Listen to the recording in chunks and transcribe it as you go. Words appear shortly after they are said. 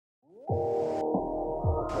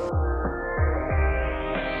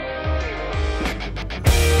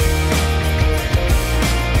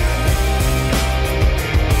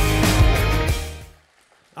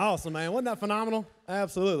Awesome, man. Wasn't that phenomenal?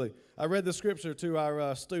 Absolutely. I read the scripture to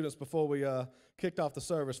our students before we kicked off the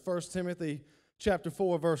service. 1 Timothy chapter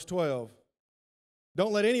 4, verse 12.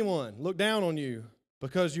 Don't let anyone look down on you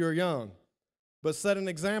because you're young, but set an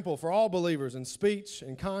example for all believers in speech,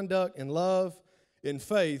 in conduct, in love, in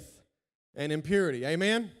faith, and in purity.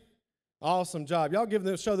 Amen? Awesome job. Y'all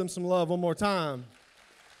show them some love one more time.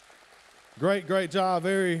 Great job.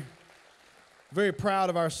 Very, very proud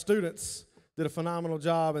of our students. Did a phenomenal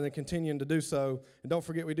job and they're continuing to do so. And don't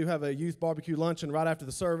forget, we do have a youth barbecue luncheon right after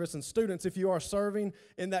the service. And students, if you are serving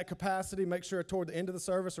in that capacity, make sure toward the end of the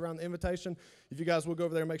service, around the invitation, if you guys will go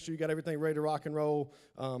over there and make sure you got everything ready to rock and roll.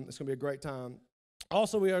 It's going to be a great time.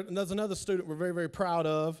 Also, there's another student we're very, very proud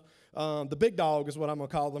of. The big dog is what I'm going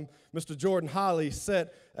to call them. Mr. Jordan Holly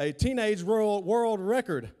set a teenage world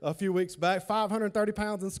record a few weeks back, 530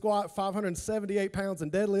 pounds in squat, 578 pounds in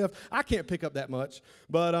deadlift. I can't pick up that much,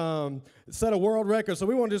 but set a world record. So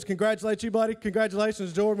we want to just congratulate you, buddy.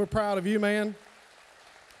 Congratulations, Jordan. We're proud of you, man.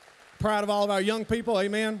 Proud of all of our young people.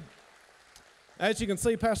 Amen. As you can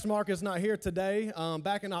see, Pastor Mark is not here today.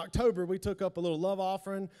 Back in October, we took up a little love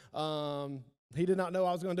offering. He did not know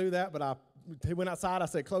I was going to do that, but he went outside. I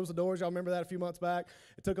said, close the doors. Y'all remember that a few months back?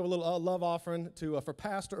 It took up a little love offering for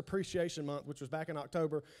Pastor Appreciation Month, which was back in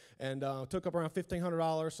October, and took up around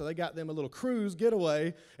 $1,500. So they got them a little cruise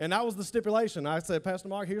getaway, and that was the stipulation. I said, Pastor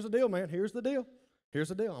Mark, here's the deal, man. Here's the deal. Here's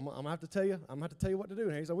the deal. I'm gonna have to tell you. I'm gonna have to tell you what to do.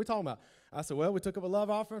 And he said, "What are we talking about?" I said, "Well, we took up a love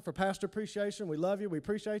offering for Pastor Appreciation. We love you. We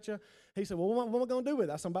appreciate you." He said, "Well, what am I gonna do with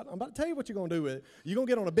it?" I said, "I'm about to tell you what you're gonna do with it. You're gonna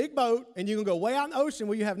get on a big boat and you're gonna go way out in the ocean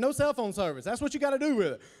where you have no cell phone service. That's what you got to do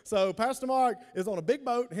with it." So Pastor Mark is on a big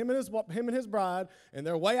boat, him and his bride, and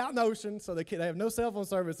they're way out in the ocean, so they have no cell phone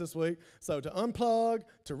service this week. So to unplug,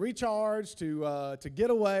 to recharge, to get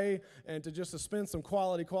away, and to spend some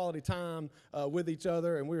quality time with each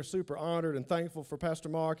other. And we're super honored and thankful for Pastor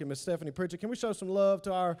Mark and Miss Stephanie Pritchett. Can we show some love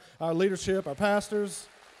to our leadership, our pastors?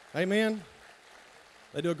 Amen.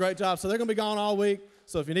 They do a great job. So they're going to be gone all week.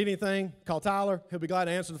 So if you need anything, call Tyler. He'll be glad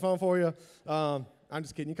to answer the phone for you. I'm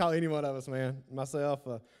just kidding. You call any one of us, man. Myself,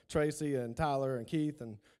 Tracy, and Tyler, and Keith,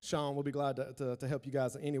 and Sean. We'll be glad to help you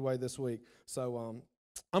guys in any way this week. So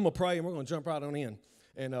I'm going to pray, and we're going to jump right on in.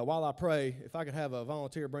 And while I pray, if I could have a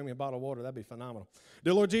volunteer bring me a bottle of water, that'd be phenomenal.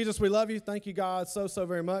 Dear Lord Jesus, we love you. Thank you, God, so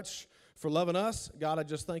very much for loving us. God, I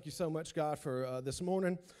just thank you so much, God, for this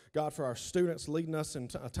morning. God, for our students leading us in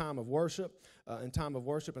a time of worship, and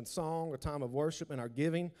song, a time of worship and our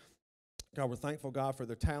giving. God, we're thankful, God, for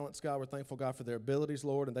their talents. God, we're thankful, God, for their abilities,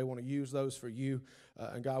 Lord, and they want to use those for you.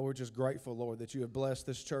 And God, we're just grateful, Lord, that you have blessed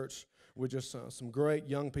this church with just some great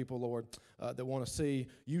young people, Lord, that want to see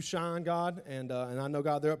you shine, God. And I know,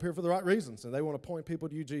 God, they're up here for the right reasons, and they want to point people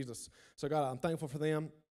to you, Jesus. So, God, I'm thankful for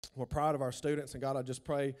them. We're proud of our students, and God, I just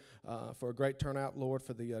pray for a great turnout, Lord,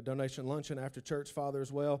 for the donation luncheon after church, Father,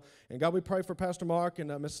 as well. And God, we pray for Pastor Mark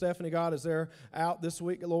and Miss Stephanie, God, as they're out this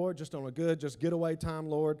week, Lord, just on a good, getaway time,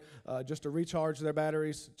 Lord, just to recharge their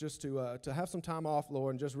batteries, just to have some time off,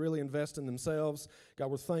 Lord, and just really invest in themselves. God,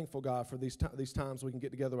 we're thankful, God, for these times we can get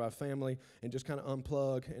together with our family and just kind of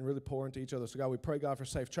unplug and really pour into each other. So, God, we pray, God, for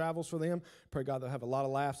safe travels for them. Pray, God, they'll have a lot of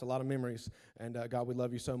laughs, a lot of memories. And, God, we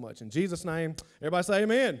love you so much. In Jesus' name, everybody say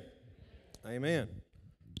amen. Amen.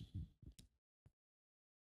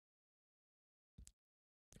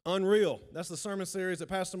 Unreal. That's the sermon series that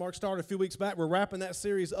Pastor Mark started a few weeks back. We're wrapping that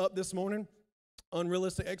series up this morning.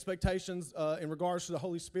 Unrealistic expectations in regards to the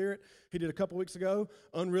Holy Spirit. He did a couple weeks ago.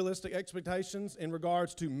 Unrealistic expectations in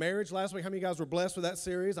regards to marriage last week. How many of you guys were blessed with that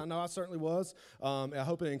series? I know I certainly was. I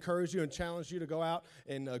hope it encouraged you and challenged you to go out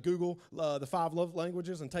and Google the 5 love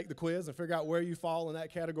languages and take the quiz and figure out where you fall in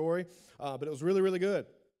that category. But it was really, really good.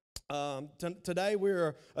 Today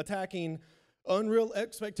we're attacking unreal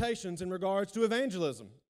expectations in regards to evangelism.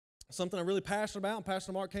 Something I'm really passionate about. And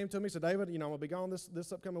Pastor Mark came to me and said, "David, I'm going to be gone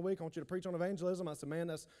this upcoming week. I want you to preach on evangelism." I said, "Man,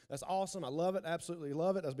 that's awesome. I love it. Absolutely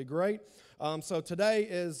love it. That'd be great." So today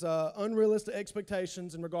is unrealistic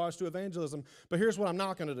expectations in regards to evangelism. But here's what I'm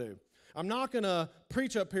not going to do. I'm not going to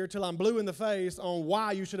preach up here till I'm blue in the face on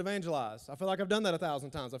why you should evangelize. I feel like I've done that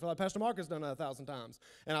 1,000 times. I feel like Pastor Mark has done that 1,000 times.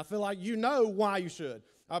 And I feel like you know why you should.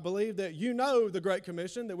 I believe that you know the Great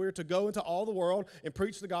Commission, that we're to go into all the world and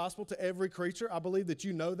preach the gospel to every creature. I believe that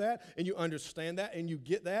you know that and you understand that and you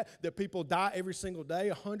get that people die every single day.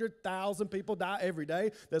 100,000 people die every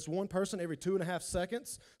day. That's one person every 2.5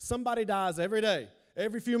 seconds. Somebody dies every day,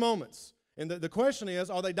 every few moments. And the question is,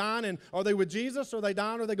 are they dying and are they with Jesus, or are they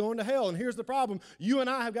dying or are they going to hell? And here's the problem. You and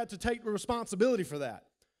I have got to take responsibility for that.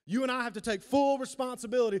 You and I have to take full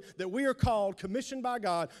responsibility that we are called, commissioned by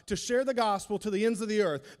God, to share the gospel to the ends of the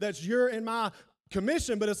earth. That's your and my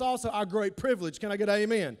commission, but it's also our great privilege. Can I get an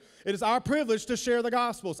amen? It is our privilege to share the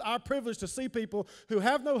gospel. It's our privilege to see people who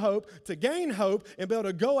have no hope, to gain hope, and be able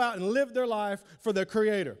to go out and live their life for their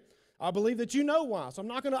Creator. I believe that you know why. So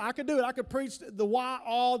I could do it. I could preach the why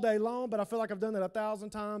all day long, but I feel like I've done that 1,000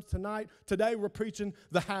 times tonight. Today we're preaching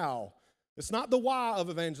the how. It's not the why of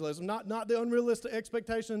evangelism, not the unrealistic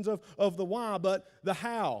expectations of the why, but the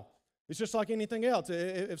how. It's just like anything else.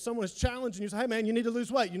 If someone is challenging you, say, hey, man, you need to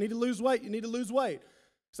lose weight. You need to lose weight. You need to lose weight.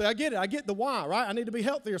 Say, I get it. I get the why, right? I need to be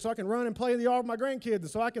healthier so I can run and play in the yard with my grandkids and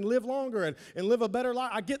so I can live longer and live a better life.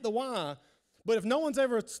 I get the why. But if no one's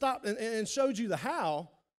ever stopped and showed you the how,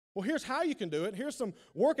 well, here's how you can do it. Here's some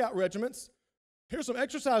workout regimens. Here's some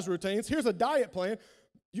exercise routines. Here's a diet plan.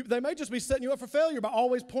 They may just be setting you up for failure by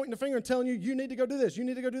always pointing the finger and telling you, you need to go do this. You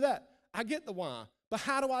need to go do that. I get the why. But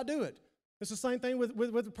how do I do it? It's the same thing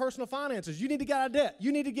with personal finances. You need to get out of debt.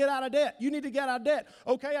 You need to get out of debt. You need to get out of debt.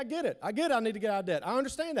 Okay, I get it. I need to get out of debt. I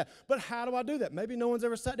understand that. But how do I do that? Maybe no one's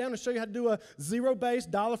ever sat down and show you how to do a zero-based,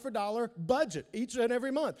 dollar-for-dollar budget each and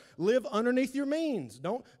every month. Live underneath your means.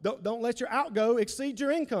 Don't let your outgo exceed your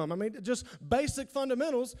income. I mean, just basic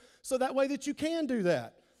fundamentals so that way that you can do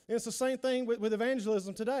that. And it's the same thing with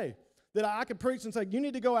evangelism today, that I could preach and say, you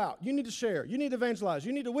need to go out. You need to share. You need to evangelize.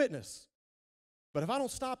 You need to witness. But if I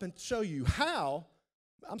don't stop and show you how,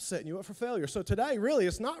 I'm setting you up for failure. So today, really,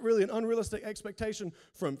 it's not really an unrealistic expectation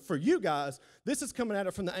for you guys. This is coming at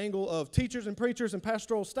it from the angle of teachers and preachers and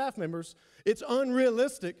pastoral staff members. It's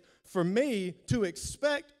unrealistic for me to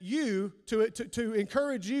expect you, to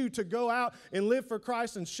encourage you to go out and live for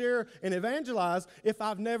Christ and share and evangelize if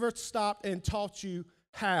I've never stopped and taught you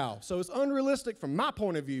how. So it's unrealistic from my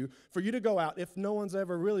point of view for you to go out if no one's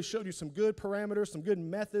ever really showed you some good parameters, some good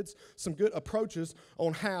methods, some good approaches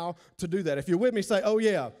on how to do that. If you're with me, say, oh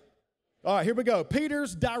yeah. All right, here we go.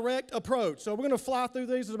 Peter's direct approach. So we're going to fly through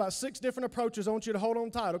these. There's about 6 different approaches. I want you to hold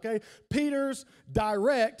on tight, okay? Peter's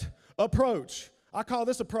direct approach. I call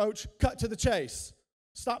this approach cut to the chase.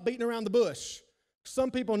 Stop beating around the bush.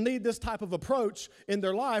 Some people need this type of approach in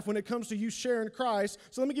their life when it comes to you sharing Christ.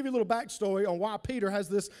 So let me give you a little backstory on why Peter has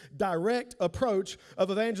this direct approach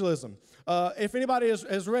of evangelism. If anybody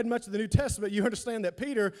has read much of the New Testament, you understand that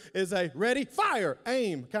Peter is a ready, fire,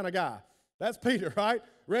 aim kind of guy. That's Peter, right?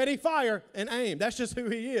 Ready, fire, and aim. That's just who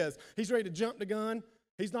he is. He's ready to jump the gun.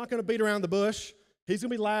 He's not going to beat around the bush. He's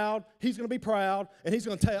going to be loud. He's going to be proud, and he's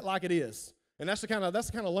going to tell it like it is. And that's the kind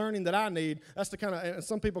of learning that I need. That's the kind of, and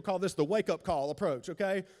some people call this the wake-up call approach,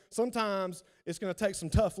 okay? Sometimes it's going to take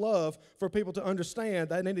some tough love for people to understand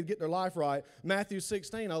they need to get their life right. Matthew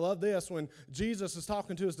 16, I love this, when Jesus is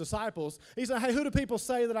talking to his disciples. He said, hey, who do people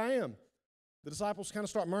say that I am? The disciples kind of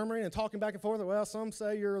start murmuring and talking back and forth. Well, some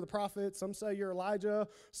say you're the prophet. Some say you're Elijah.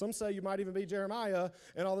 Some say you might even be Jeremiah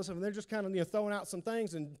and all this stuff. And they're just kind of throwing out some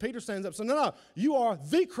things. And Peter stands up and says, no, you are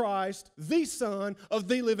the Christ, the Son of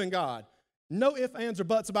the living God. No ifs, ands, or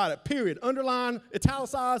buts about it, period. Underline,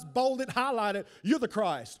 italicized, bolded, highlighted. You're the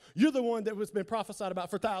Christ. You're the one that has been prophesied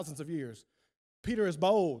about for thousands of years. Peter is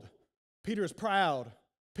bold. Peter is proud.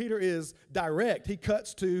 Peter is direct. He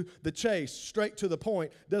cuts to the chase, straight to the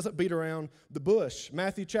point, doesn't beat around the bush.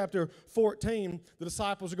 Matthew chapter 14, the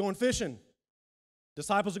disciples are going fishing.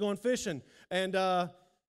 And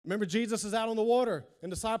remember, Jesus is out on the water, and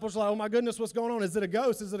disciples are like, oh my goodness, what's going on? Is it a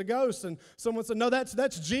ghost? Is it a ghost? And someone said, no,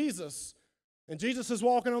 that's Jesus. And Jesus is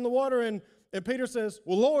walking on the water, and Peter says,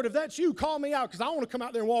 well, Lord, if that's you, call me out, because I want to come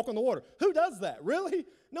out there and walk on the water. Who does that? Really?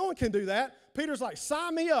 No one can do that. Peter's like,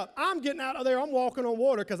 sign me up. I'm getting out of there. I'm walking on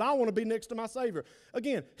water because I want to be next to my Savior.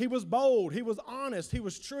 Again, he was bold. He was honest. He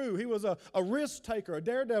was true. He was a risk taker, a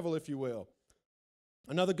daredevil, if you will.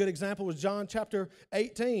 Another good example was John chapter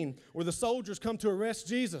 18, where the soldiers come to arrest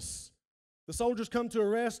Jesus. The soldiers come to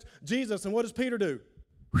arrest Jesus, and what does Peter do?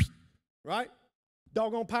 Right?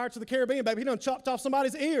 Doggone Pirates of the Caribbean, baby. He done chopped off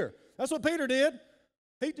somebody's ear. That's what Peter did.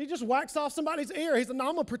 He just waxed off somebody's ear. He said, no,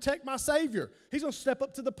 I'm going to protect my Savior. He's going to step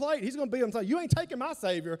up to the plate. He's going to be and say, you ain't taking my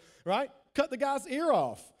Savior, right? Cut the guy's ear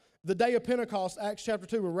off. The day of Pentecost, Acts chapter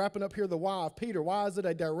 2, we're wrapping up here the why of Peter. Why is it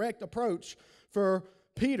a direct approach for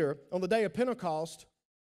Peter? On the day of Pentecost,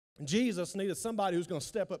 Jesus needed somebody who's going to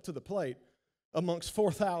step up to the plate amongst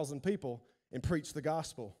 4,000 people and preach the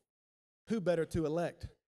gospel. Who better to elect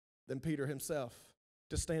than Peter himself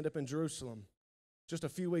to stand up in Jerusalem? Just a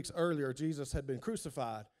few weeks earlier, Jesus had been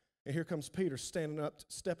crucified, and here comes Peter stepping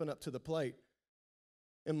up to the plate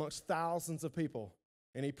amongst thousands of people,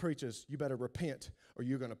 and he preaches, you better repent or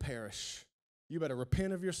you're going to perish. You better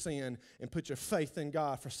repent of your sin and put your faith in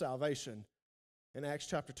God for salvation. In Acts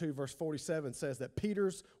chapter 2, verse 47 says that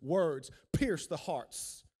Peter's words pierced the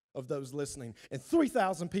hearts of those listening, and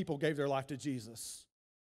 3,000 people gave their life to Jesus.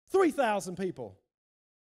 3,000 people.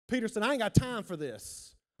 Peter said, I ain't got time for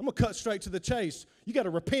this. I'm going to cut straight to the chase. You got to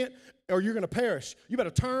repent or you're going to perish. You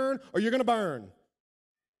better turn or you're going to burn.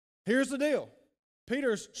 Here's the deal.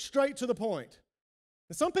 Peter's straight to the point.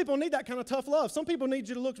 And some people need that kind of tough love. Some people need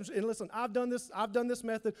you to look and listen, I've done this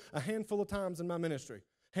method a handful of times in my ministry.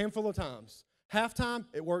 Handful of times. Half time,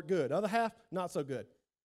 it worked good. Other half, not so good.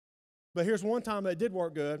 But here's one time that it did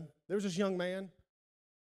work good. There was this young man,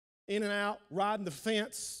 in and out, riding the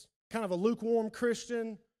fence, kind of a lukewarm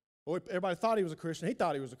Christian. Well, everybody thought he was a Christian. He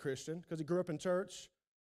thought he was a Christian because he grew up in church.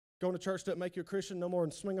 Going to church doesn't make you a Christian no more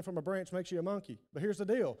than swinging from a branch makes you a monkey. But here's the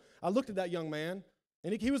deal. I looked at that young man,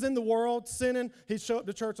 and he was in the world sinning. He'd show up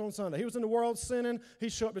to church on Sunday. He was in the world sinning.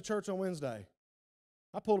 He'd show up to church on Wednesday.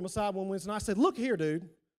 I pulled him aside one Wednesday, and I said, look here, dude.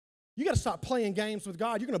 You got to stop playing games with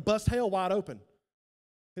God. You're going to bust hell wide open.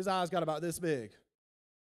 His eyes got about this big.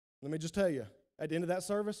 Let me just tell you, at the end of that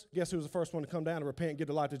service, guess who was the first one to come down and repent and give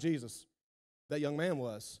their life to Jesus? That young man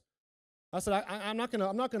was. I said, I'm not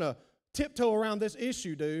gonna tiptoe around this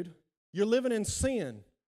issue, dude. You're living in sin.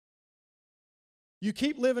 You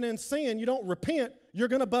keep living in sin, you don't repent, you're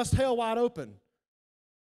going to bust hell wide open.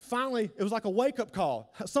 Finally, it was like a wake-up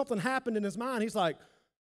call. Something happened in his mind. He's like,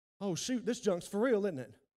 oh, shoot, this junk's for real, isn't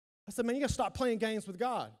it? I said, man, you got to stop playing games with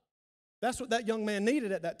God. That's what that young man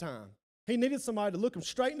needed at that time. He needed somebody to look him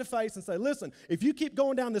straight in the face and say, listen, if you keep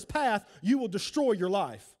going down this path, you will destroy your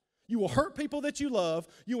life. You will hurt people that you love.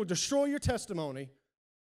 You will destroy your testimony.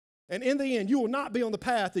 And in the end, you will not be on the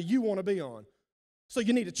path that you want to be on. So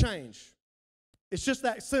you need to change. It's just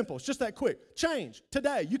that simple. It's just that quick. Change.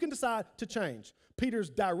 Today, you can decide to change. Peter's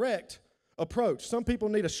direct approach. Some people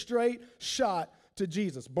need a straight shot to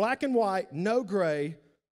Jesus. Black and white, no gray.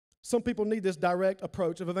 Some people need this direct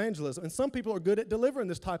approach of evangelism. And some people are good at delivering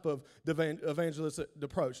this type of evangelistic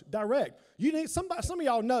approach. Direct. You need somebody, some of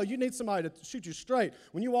y'all know you need somebody to shoot you straight.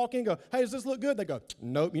 When you walk in and go, hey, does this look good? They go,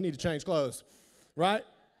 nope, you need to change clothes. Right?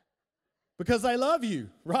 Because they love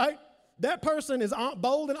you, right? That person is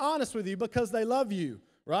bold and honest with you because they love you,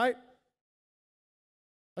 right?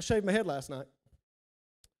 I shaved my head last night.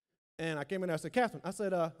 And I came in there, I said, Catherine, I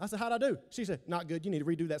said, how'd I do? She said, not good. You need to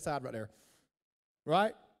redo that side right there.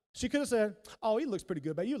 Right? She could have said, oh, he looks pretty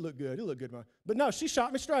good, babe. You look good. You look good, man. But no, she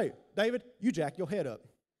shot me straight. David, you jack your head up.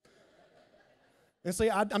 And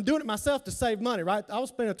see, I'm doing it myself to save money, right? I was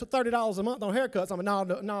spending $30 a month on haircuts. I'm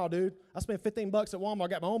like, no, dude. I spent $15 at Walmart. I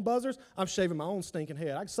got my own buzzers. I'm shaving my own stinking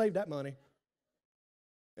head. I can save that money.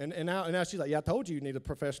 And now she's like, yeah, I told you need a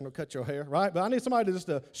professional to cut your hair, right? But I need somebody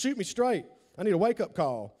to shoot me straight. I need a wake-up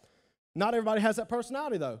call. Not everybody has that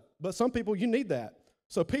personality, though. But some people, you need that.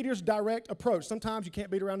 So Peter's direct approach. Sometimes you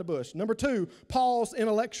can't beat around the bush. Number 2, Paul's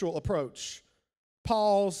intellectual approach.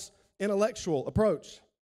 Paul's intellectual approach.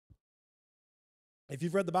 If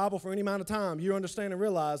you've read the Bible for any amount of time, you understand and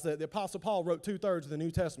realize that the Apostle Paul wrote 2/3 of the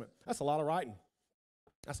New Testament. That's a lot of writing.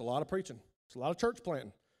 That's a lot of preaching. It's a lot of church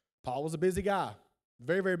planting. Paul was a busy guy.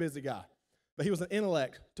 Very, very busy guy. But he was an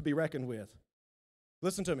intellect to be reckoned with.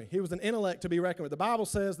 Listen to me. He was an intellect to be reckoned with. The Bible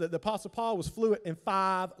says that the Apostle Paul was fluent in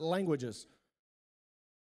 5 languages.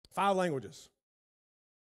 5 languages.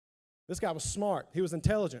 This guy was smart. He was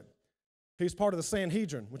intelligent. He was part of the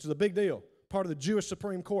Sanhedrin, which is a big deal. Part of the Jewish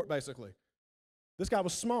Supreme Court, basically. This guy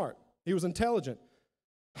was smart. He was intelligent.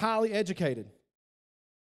 Highly educated.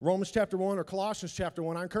 Romans chapter 1 or Colossians chapter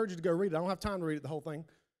 1, I encourage you to go read it. I don't have time to read it, the whole thing.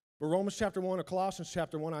 But Romans chapter 1 or Colossians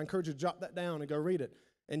chapter 1, I encourage you to jot that down and go read it.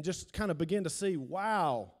 And just kind of begin to see,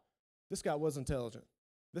 wow, this guy was intelligent.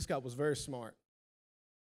 This guy was very smart.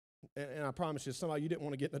 And I promise you, somebody you didn't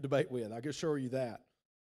want to get in a debate with. I can assure you that.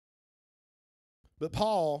 But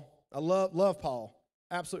Paul, I love Paul.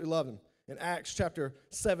 Absolutely love him. In Acts chapter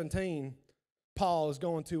 17, Paul is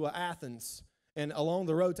going to Athens. And along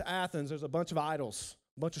the road to Athens, there's a bunch of idols,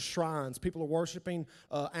 a bunch of shrines. People are worshiping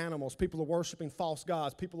animals. People are worshiping false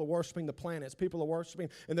gods. People are worshiping the planets. People are worshiping.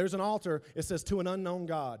 And there's an altar, it says, to an unknown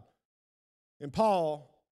God. And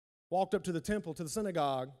Paul walked up to the temple, to the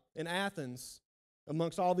synagogue in Athens,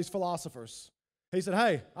 amongst all these philosophers. He said,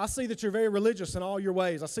 hey, I see that you're very religious in all your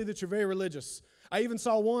ways. I see that you're very religious. I even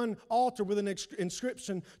saw one altar with an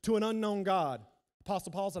inscription to an unknown God.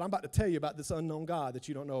 Apostle Paul said, I'm about to tell you about this unknown God that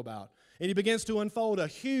you don't know about. And he begins to unfold a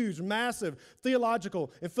huge, massive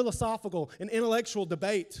theological and philosophical and intellectual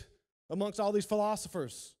debate amongst all these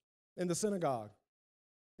philosophers in the synagogue.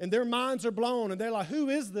 And their minds are blown, and they're like, who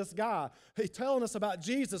is this guy? He's telling us about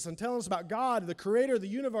Jesus and telling us about God, the creator of the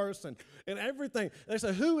universe and everything. And they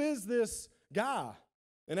say, who is this guy?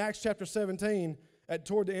 In Acts chapter 17,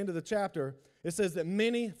 toward the end of the chapter, it says that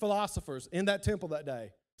many philosophers in that temple that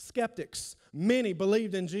day, skeptics, many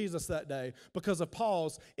believed in Jesus that day because of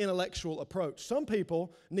Paul's intellectual approach. Some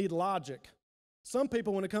people need logic. Some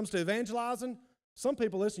people, when it comes to evangelizing, some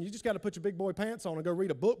people, listen, you just got to put your big boy pants on and go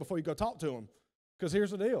read a book before you go talk to them. Because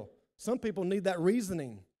here's the deal. Some people need that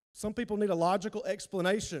reasoning. Some people need a logical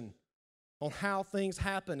explanation on how things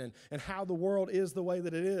happen and how the world is the way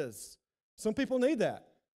that it is. Some people need that.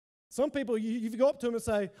 Some people, you go up to them and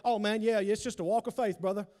say, oh, man, yeah, it's just a walk of faith,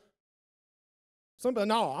 brother. Somebody,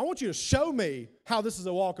 no, I want you to show me how this is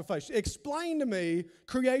a walk of faith. Explain to me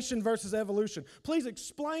creation versus evolution. Please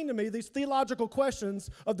explain to me these theological questions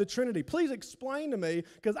of the Trinity. Please explain to me,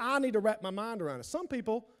 because I need to wrap my mind around it. Some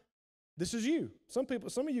people, this is you. Some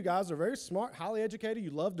of you guys are very smart, highly educated.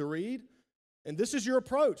 You love to read. And this is your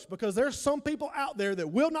approach, because there's some people out there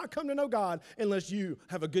that will not come to know God unless you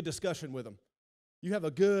have a good discussion with them. You have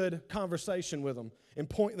a good conversation with them and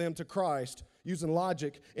point them to Christ using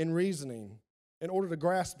logic and reasoning. In order to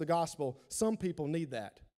grasp the gospel, some people need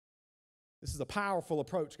that. This is a powerful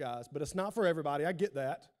approach, guys, but it's not for everybody. I get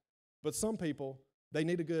that. But some people, they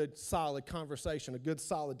need a good, solid conversation, a good,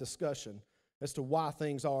 solid discussion as to why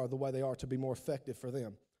things are the way they are to be more effective for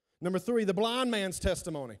them. Number 3, the blind man's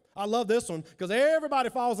testimony. I love this one because everybody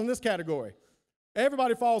falls in this category.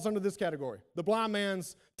 Everybody falls under this category. The blind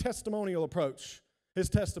man's testimonial approach, his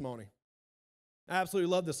testimony. I absolutely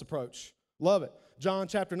love this approach. Love it. John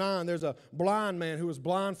chapter 9, there's a blind man who was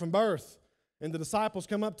blind from birth. And the disciples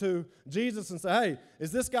come up to Jesus and say, hey,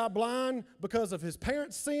 is this guy blind because of his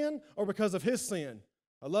parents' sin or because of his sin?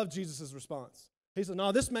 I love Jesus' response. He said,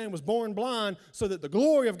 no, this man was born blind so that the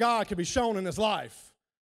glory of God could be shown in his life.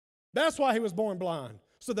 That's why he was born blind,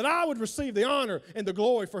 so that I would receive the honor and the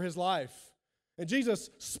glory for his life. And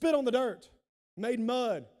Jesus spit on the dirt, made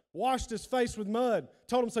mud, washed his face with mud,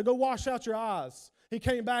 told him, so go wash out your eyes. He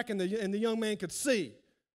came back and the young man could see.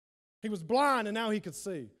 He was blind and now he could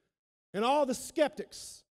see. And all the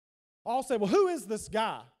skeptics all said, well, who is this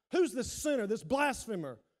guy? Who's this sinner, this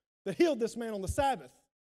blasphemer that healed this man on the Sabbath?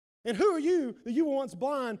 And who are you that you were once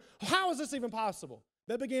blind? How is this even possible?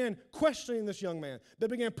 They began questioning this young man. They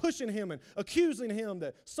began pushing him and accusing him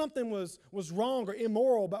that something was wrong or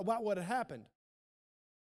immoral about what had happened.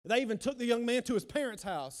 They even took the young man to his parents'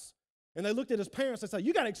 house. And they looked at his parents and said,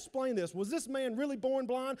 you got to explain this. Was this man really born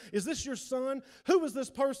blind? Is this your son? Who was this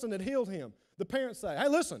person that healed him? The parents say, hey,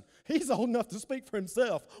 listen, he's old enough to speak for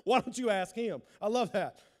himself. Why don't you ask him? I love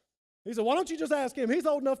that. He said, why don't you just ask him? He's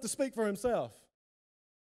old enough to speak for himself.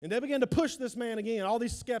 And they began to push this man again, all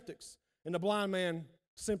these skeptics. And the blind man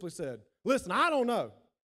simply said, listen, I don't know.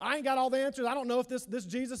 I ain't got all the answers. I don't know if this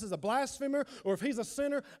Jesus is a blasphemer or if he's a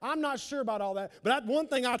sinner. I'm not sure about all that. But one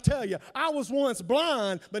thing I'll tell you, I was once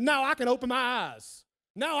blind, but now I can open my eyes.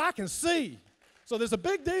 Now I can see. So there's a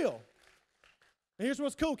big deal. And here's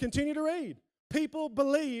what's cool. Continue to read. People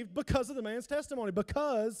believed because of the man's testimony,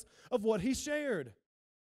 because of what he shared.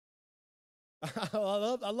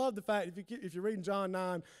 I love the fact, if you're reading John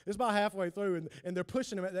 9, it's about halfway through, and they're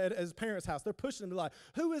pushing him at his parents' house. They're pushing him, like,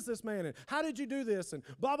 who is this man, and how did you do this, and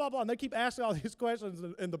blah, blah, blah. And they keep asking all these questions,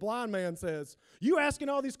 and the blind man says, you asking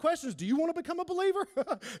all these questions, do you want to become a believer?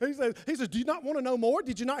 he says, do you not want to know more?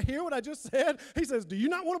 Did you not hear what I just said? He says, do you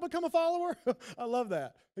not want to become a follower? I love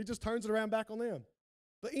that. He just turns it around back on them.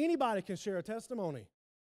 But anybody can share a testimony.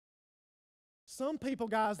 Some people,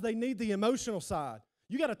 guys, they need the emotional side.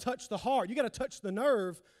 You got to touch the heart. You got to touch the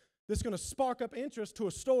nerve that's going to spark up interest to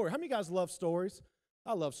a story. How many of you guys love stories?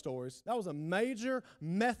 I love stories. That was a major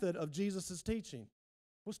method of Jesus' teaching,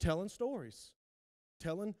 was telling stories,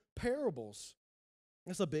 telling parables.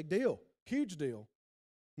 It's a big deal, huge deal.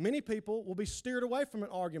 Many people will be steered away from an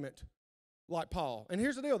argument like Paul. And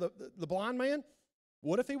here's the deal, the blind man,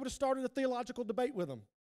 what if he would have started a theological debate with him?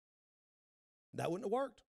 That wouldn't have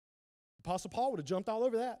worked. Apostle Paul would have jumped all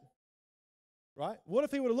over that. Right? What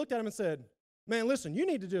if he would have looked at him and said, man, listen, you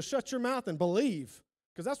need to just shut your mouth and believe,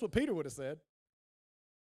 because that's what Peter would have said.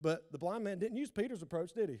 But the blind man didn't use Peter's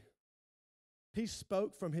approach, did he? He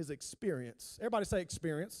spoke from his experience. Everybody say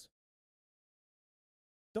experience.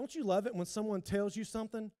 Don't you love it when someone tells you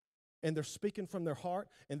something and they're speaking from their heart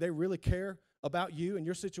and they really care about you and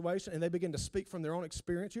your situation and they begin to speak from their own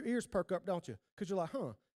experience? Your ears perk up, don't you? Because you're like, I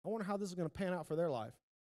wonder how this is going to pan out for their life.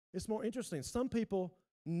 It's more interesting. Some people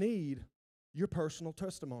need your personal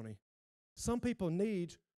testimony. Some people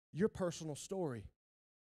need your personal story.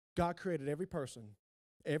 God created every person.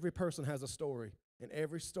 Every person has a story, and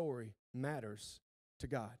every story matters to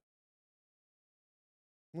God.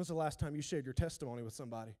 When's the last time you shared your testimony with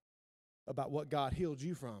somebody about what God healed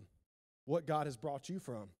you from, what God has brought you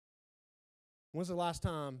from? When's the last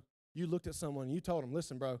time you looked at someone and you told them,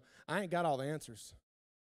 listen, bro, I ain't got all the answers.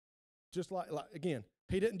 Just like again,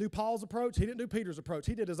 he didn't do Paul's approach. He didn't do Peter's approach.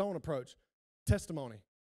 He did his own approach. Testimony.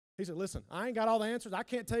 He said, listen, I ain't got all the answers. I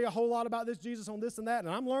can't tell you a whole lot about this Jesus on this and that,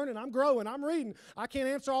 and I'm learning, I'm growing, I'm reading. I can't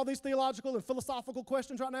answer all these theological and philosophical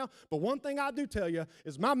questions right now, but one thing I do tell you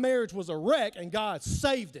is my marriage was a wreck, and God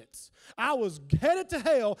saved it. I was headed to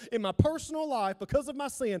hell in my personal life because of my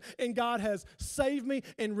sin, and God has saved me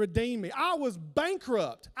and redeemed me. I was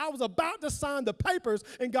bankrupt. I was about to sign the papers,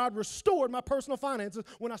 and God restored my personal finances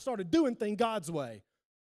when I started doing things God's way.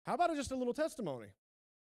 How about just a little testimony?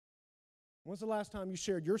 When's the last time you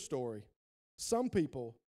shared your story? Some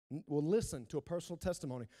people will listen to a personal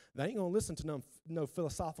testimony. They ain't going to listen to no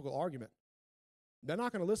philosophical argument. They're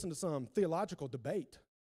not going to listen to some theological debate.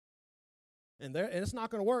 And it's not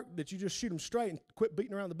going to work that you just shoot them straight and quit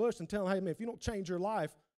beating around the bush and tell them, hey, man, if you don't change your life,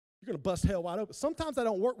 you're going to bust hell wide open. Sometimes that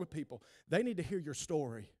don't work with people. They need to hear your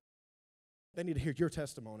story. They need to hear your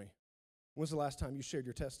testimony. When's the last time you shared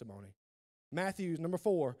your testimony? Number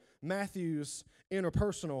 4, Matthew's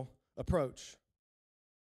interpersonal approach.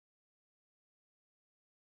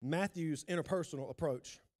 Matthew's interpersonal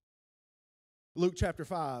approach. Luke chapter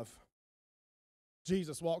 5.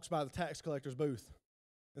 Jesus walks by the tax collector's booth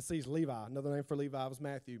and sees Levi. Another name for Levi was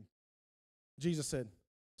Matthew. Jesus said,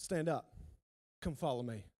 stand up, come follow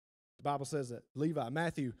me. The Bible says that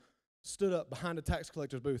Matthew stood up behind the tax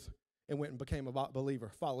collector's booth and went and became a believer,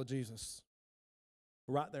 followed Jesus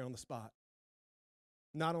right there on the spot.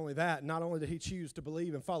 Not only that, not only did he choose to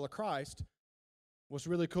believe and follow Christ, what's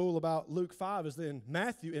really cool about Luke 5 is then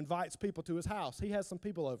Matthew invites people to his house. He has some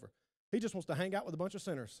people over. He just wants to hang out with a bunch of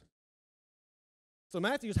sinners. So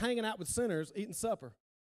Matthew's hanging out with sinners, eating supper.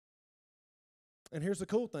 And here's the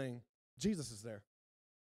cool thing, Jesus is there.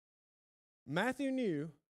 Matthew knew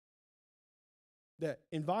that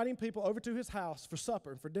inviting people over to his house for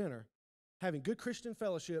supper and for dinner, having good Christian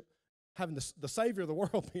fellowship, having the Savior of the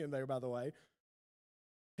world being there, by the way,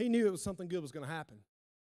 he knew it was something good was going to happen.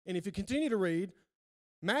 And if you continue to read,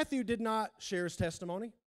 Matthew did not share his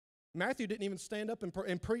testimony. Matthew didn't even stand up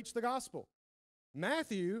and preach the gospel.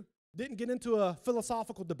 Matthew didn't get into a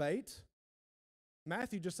philosophical debate.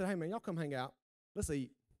 Matthew just said, hey, man, y'all come hang out. Let's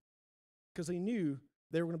eat. Because he knew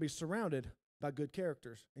they were going to be surrounded by good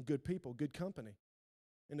characters and good people, good company.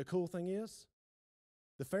 And the cool thing is,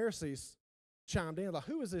 the Pharisees chimed in like,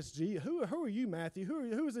 who is this Jesus? Who are you, Matthew?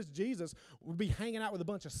 Who is this Jesus? We'll be hanging out with a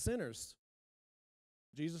bunch of sinners.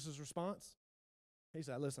 Jesus' response? He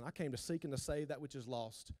said, listen, I came to seek and to save that which is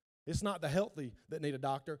lost. It's not the healthy that need a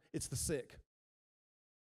doctor, it's the sick.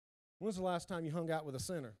 When's the last time you hung out with a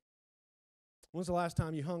sinner? When's the last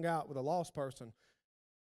time you hung out with a lost person?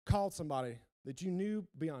 Called somebody that you knew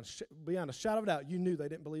beyond a shadow of a doubt, you knew they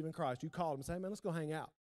didn't believe in Christ. You called them and said, hey, man, let's go hang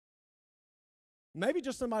out. Maybe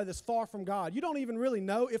just somebody that's far from God. You don't even really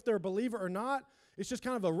know if they're a believer or not. It's just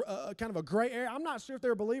kind of a gray area. I'm not sure if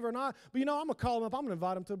they're a believer or not, but I'm going to call them up. I'm going to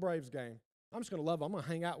invite them to a Braves game. I'm just going to love them. I'm going to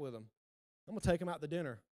hang out with them. I'm going to take them out to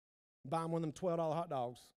dinner, buy them one of them $12 hot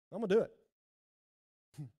dogs. I'm going to do it.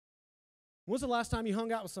 When's the last time you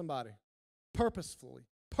hung out with somebody? Purposefully,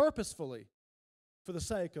 for the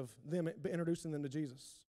sake of them introducing them to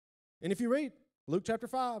Jesus. And if you read Luke chapter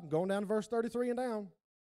 5, going down to verse 33 and down,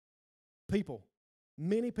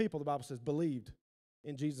 many people, the Bible says, believed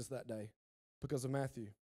in Jesus that day because of Matthew.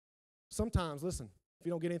 Sometimes, listen, if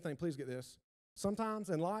you don't get anything, please get this. Sometimes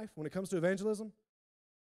in life, when it comes to evangelism,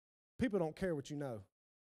 people don't care what you know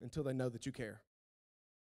until they know that you care.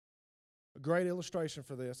 A great illustration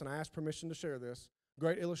for this, and I asked permission to share this,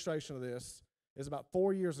 great illustration of this is about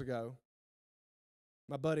 4 years ago,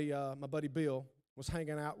 my buddy Bill was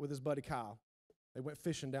hanging out with his buddy Kyle. They went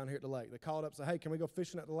fishing down here at the lake. They called up and said, hey, can we go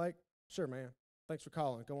fishing at the lake? Sure, man. Thanks for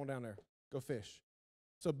calling. Go on down there. Go fish.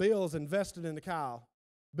 So Bill is invested into Kyle,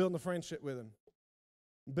 building a friendship with him.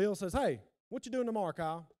 Bill says, hey, what you doing tomorrow,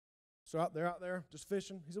 Kyle? So they're out there just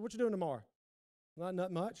fishing. He said, what you doing tomorrow?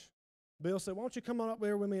 Not much. Bill said, why don't you come on up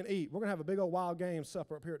there with me and eat? We're going to have a big old wild game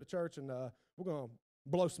supper up here at the church, and we're going to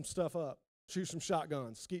blow some stuff up, shoot some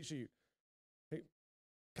shotguns, skeet shoot.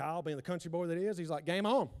 Kyle, being the country boy that he is, he's like, game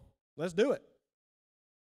on. Let's do it.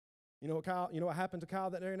 You know what happened to Kyle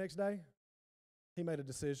that very next day? He made a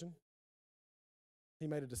decision.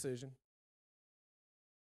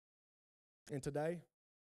 And today,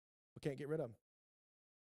 we can't get rid of him.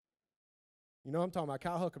 You know what I'm talking about,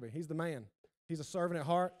 Kyle Huckabee. He's the man. He's a servant at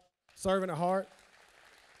heart.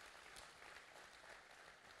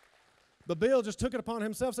 But Bill just took it upon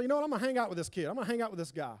himself. So, you know what? I'm going to hang out with this kid. I'm going to hang out with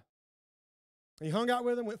this guy. And he hung out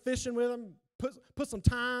with him, went fishing with him, put some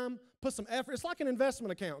time, put some effort. It's like an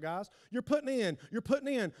investment account, guys. You're putting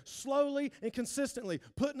in slowly and consistently,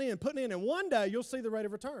 putting in. And one day you'll see the rate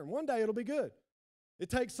of return. One day it'll be good. It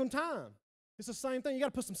takes some time. It's the same thing. You got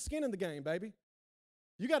to put some skin in the game, baby.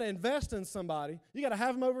 You got to invest in somebody. You got to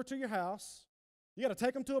have them over to your house. You got to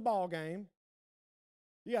take them to a ball game.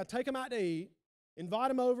 You got to take them out to eat. Invite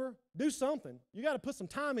them over. Do something. You got to put some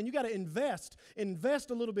time in. You got to invest.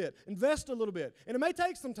 Invest a little bit. Invest a little bit. And it may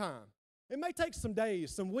take some time. It may take some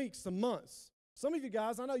days, some weeks, some months. Some of you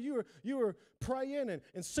guys, I know you were praying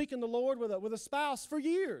and seeking the Lord with a spouse for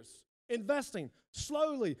years. Investing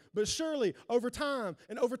slowly but surely over time.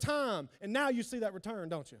 And now you see that return,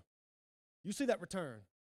 don't you? You see that return.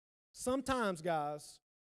 Sometimes, guys,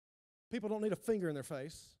 people don't need a finger in their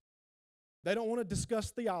face. They don't want to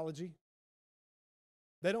discuss theology.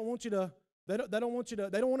 They don't want to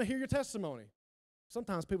hear your testimony.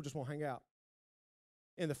 Sometimes people just want to hang out.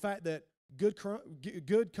 And the fact that good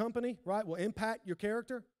company, right, will impact your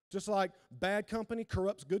character, just like bad company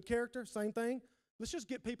corrupts good character, same thing. Let's just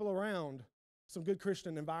get people around some good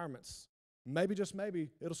Christian environments. Maybe, just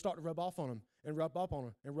maybe, it'll start to rub off on them and rub off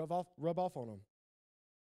on them.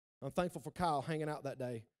 I'm thankful for Kyle hanging out that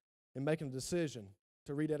day and making a decision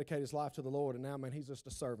to rededicate his life to the Lord, and now, man, he's just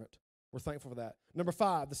a servant. We're thankful for that. Number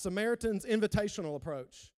 5, the Samaritan's invitational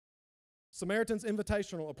approach. Samaritan's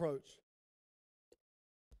invitational approach.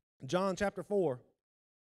 John chapter 4,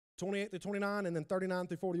 28 through 29, and then 39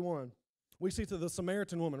 through 41. We see to the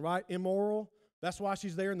Samaritan woman, right? Immoral. That's why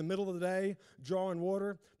she's there in the middle of the day drawing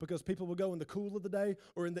water, because people will go in the cool of the day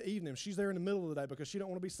or in the evening. She's there in the middle of the day because she don't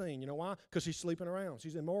want to be seen. You know why? Because she's sleeping around.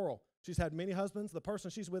 She's immoral. She's had many husbands. The person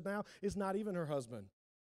she's with now is not even her husband.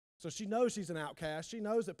 So she knows she's an outcast. She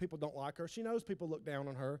knows that people don't like her. She knows people look down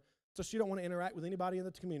on her. So she don't want to interact with anybody in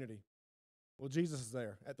the community. Well, Jesus is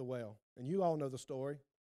there at the well. And you all know the story.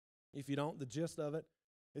 If you don't, the gist of it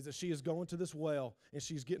is that she is going to this well, and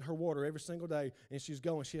she's getting her water every single day, and she's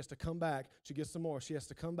going. She has to come back. She gets some more. She has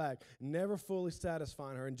to come back, never fully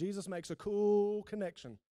satisfying her. And Jesus makes a cool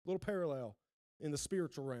connection, a little parallel in the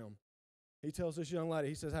spiritual realm. He tells this young lady,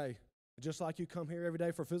 he says, hey, just like you come here every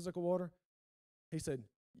day for physical water, he said,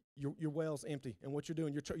 your well's empty. And what you're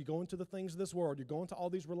doing, you're going to the things of this world. You're going to all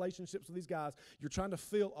these relationships with these guys. You're trying to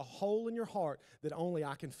fill a hole in your heart that only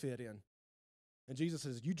I can fit in. And Jesus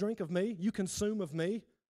says, you drink of me, you consume of me,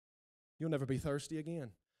 you'll never be thirsty again.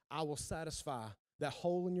 I will satisfy that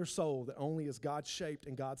hole in your soul that only is God-shaped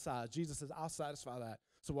and God-sized. Jesus says, I'll satisfy that.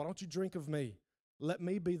 So why don't you drink of me? Let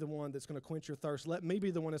me be the one that's going to quench your thirst. Let me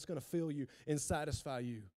be the one that's going to fill you and satisfy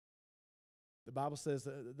you. The Bible says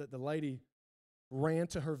that the lady ran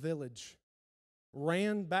to her village,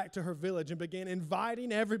 ran back to her village and began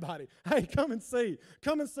inviting everybody. Hey, come and see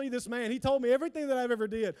this man. He told me everything that I've ever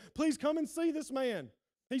did. Please come and see this man.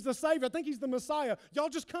 He's the Savior. I think he's the Messiah. Y'all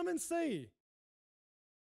just come and see.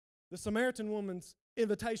 The Samaritan woman's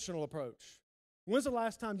invitational approach. When's the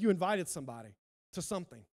last time you invited somebody to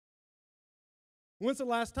something? When's the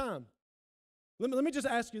last time? Let me just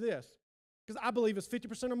ask you this, because I believe it's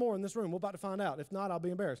 50% or more in this room. We're about to find out. If not, I'll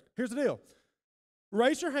be embarrassed. Here's the deal.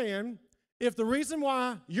 Raise your hand if the reason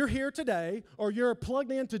why you're here today, or you're plugged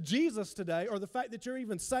into Jesus today, or the fact that you're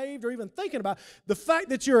even saved or even thinking about, the fact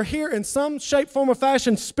that you're here in some shape, form, or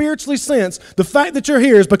fashion, spiritually sense, the fact that you're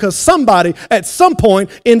here is because somebody at some point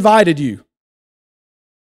invited you.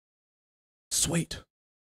 Sweet.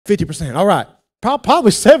 50%. All right.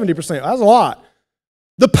 Probably 70%. That's a lot.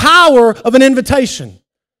 The power of an invitation.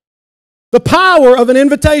 The power of an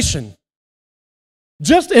invitation.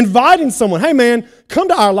 Just inviting someone, hey man, come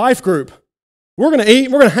to our life group. We're going to eat,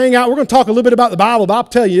 we're going to hang out, we're going to talk a little bit about the Bible, but I'll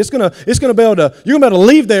tell you, you're going to be able to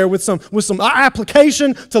leave there with some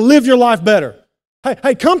application to live your life better.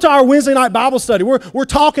 Hey, come to our Wednesday night Bible study. We're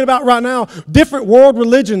talking about right now different world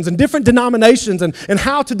religions and different denominations and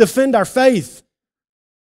how to defend our faith,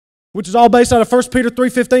 which is all based out of 1 Peter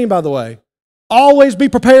 3:15, by the way. Always be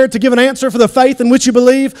prepared to give an answer for the faith in which you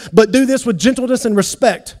believe, but do this with gentleness and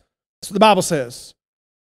respect. That's what the Bible says.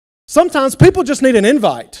 Sometimes people just need an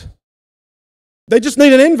invite. They just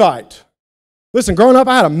need an invite. Listen, growing up,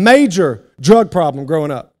 I had a major drug problem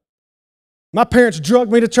growing up. My parents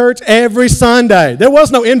drugged me to church every Sunday. There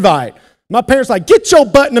was no invite. My parents like, get your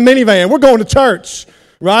butt in the minivan. We're going to church,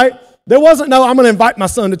 right? There wasn't no, I'm going to invite my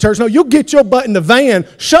son to church. No, you get your butt in the van,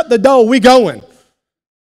 shut the door, we going.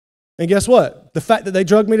 And guess what? The fact that they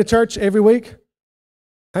drugged me to church every week,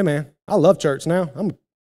 hey man, I love church now. I'm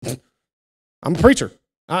a preacher.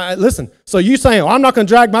 Listen, so you saying, I'm not going to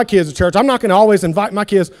drag my kids to church. I'm not going to always invite my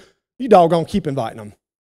kids. You doggone keep inviting them.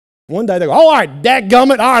 One day they go, all right,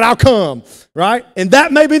 dadgummit, all right, I'll come, right? And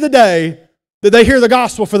that may be the day that they hear the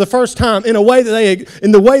gospel for the first time in the way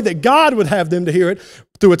that God would have them to hear it,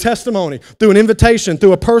 through a testimony, through an invitation,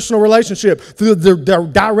 through a personal relationship, through the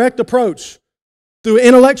direct approach. through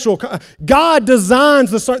intellectual. God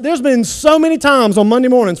designs the sermon. There's been so many times on Monday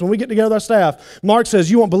mornings when we get together with our staff, Mark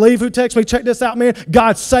says, you won't believe who texted me. Check this out, man.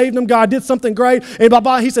 God saved them. God did something great. And blah,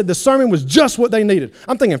 blah. He said the sermon was just what they needed.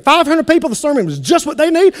 I'm thinking 500 people, the sermon was just what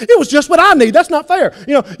they need. It was just what I need. That's not fair.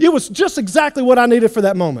 It was just exactly what I needed for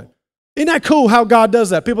that moment. Isn't that cool how God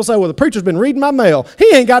does that? People say, well, the preacher's been reading my mail.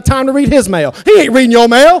 He ain't got time to read his mail. He ain't reading your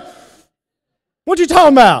mail. What you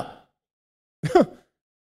talking about?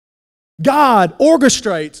 God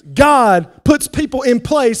orchestrates, God puts people in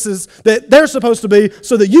places that they're supposed to be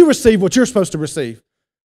so that you receive what you're supposed to receive.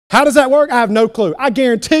 How does that work? I have no clue. I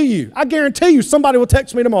guarantee you somebody will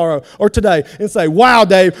text me tomorrow or today and say, wow,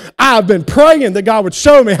 Dave, I've been praying that God would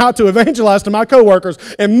show me how to evangelize to my coworkers,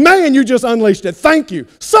 and man, you just unleashed it. Thank you.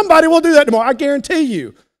 Somebody will do that tomorrow. I guarantee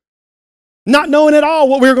you. Not knowing at all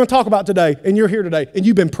what we were going to talk about today, and you're here today, and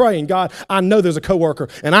you've been praying, God, I know there's a coworker,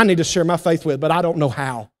 and I need to share my faith with, but I don't know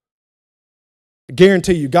how. I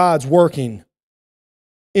guarantee you, God's working.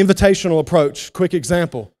 Invitational approach, quick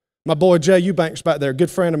example. My boy Jay Eubanks back there,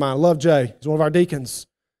 good friend of mine, love Jay. He's one of our deacons.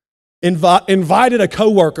 Invited a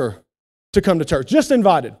coworker to come to church, just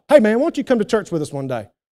invited. Hey man, why don't you come to church with us one day?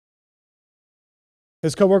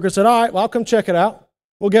 His coworker said, all right, well, I'll come check it out.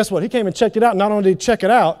 Well, guess what? He came and checked it out. Not only did he check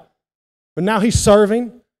it out, but now he's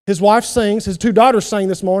serving. His wife sings. His 2 daughters sang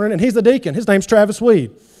this morning, and he's the deacon. His name's Travis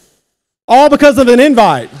Weed. All because of an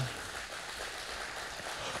invite.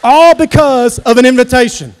 All because of an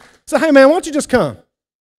invitation. So, hey, man, why don't you just come?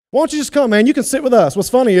 Why don't you just come, man? You can sit with us. What's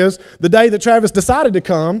funny is the day that Travis decided to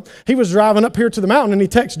come, he was driving up here to the mountain, and he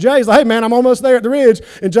texts Jay. He's like, hey, man, I'm almost there at the ridge.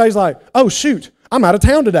 And Jay's like, oh, shoot. I'm out of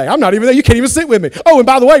town today. I'm not even there. You can't even sit with me. Oh, and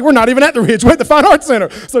by the way, we're not even at the Ridge. We're at the Fine Arts Center.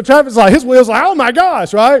 So Travis is like, his wheel's like, oh my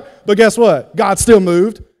gosh, right? But guess what? God still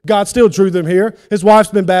moved. God still drew them here. His wife's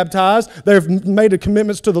been baptized. They've made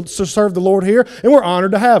commitments to serve the Lord here, and we're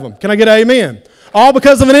honored to have them. Can I get an amen? All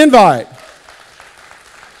because of an invite.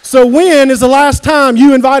 So when is the last time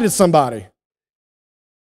you invited somebody?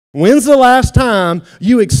 When's the last time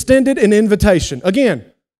you extended an invitation? Again,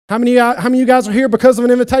 how many of you guys are here because of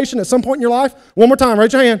an invitation at some point in your life? One more time,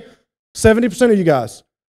 raise your hand. 70% of you guys.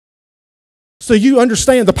 So you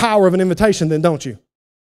understand the power of an invitation then, don't you?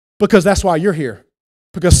 Because that's why you're here.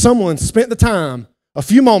 Because someone spent the time, a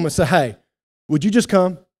few moments, to say, hey, would you just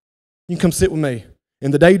come? You can come sit with me.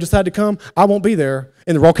 And the day you decide to come, I won't be there.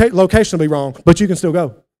 And the location will be wrong, but you can still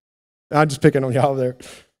go. I'm just picking on y'all there.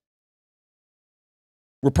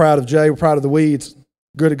 We're proud of Jay. We're proud of the Weeds.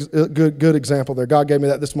 Good example there. God gave me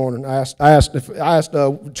that this morning. I asked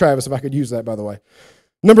Travis if I could use that, by the way.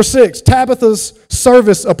 Number 6, Tabitha's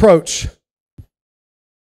service approach.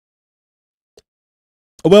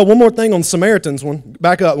 Well, one more thing on the Samaritans one.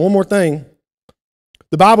 Back up, one more thing.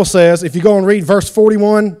 The Bible says, if you go and read verse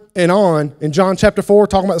 41 and on, in John chapter 4,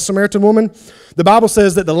 talking about the Samaritan woman, the Bible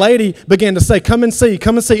says that the lady began to say, come and see,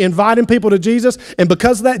 inviting people to Jesus. And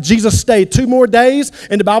because of that, Jesus stayed 2 more days.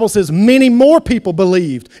 And the Bible says many more people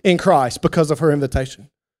believed in Christ because of her invitation.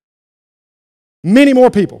 Many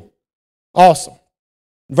more people. Awesome.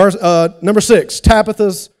 Number 6,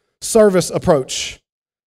 Tabitha's service approach.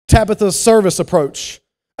 Tabitha's service approach.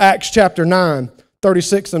 Acts chapter 9,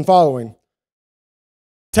 36 and following.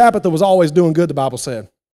 Tabitha was always doing good, the Bible said.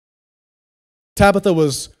 Tabitha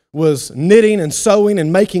was knitting and sewing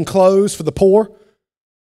and making clothes for the poor,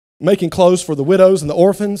 making clothes for the widows and the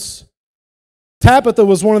orphans. Tabitha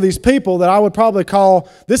was one of these people that I would probably call,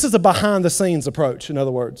 this is a behind-the-scenes approach, in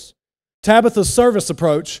other words. Tabitha's service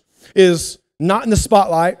approach is not in the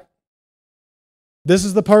spotlight. This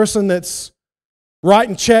is the person that's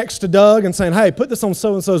writing checks to Doug and saying, hey, put this on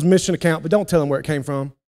so-and-so's mission account, but don't tell him where it came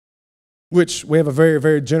from. Which we have a very,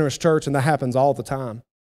 very generous church, and that happens all the time.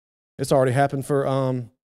 It's already happened for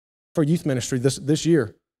youth ministry this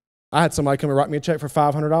year. I had somebody come and write me a check for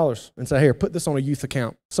 $500 and say, here, put this on a youth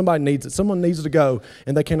account. Somebody needs it. Someone needs to go,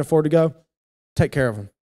 and they can't afford to go. Take care of them.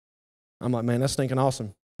 I'm like, man, that's stinking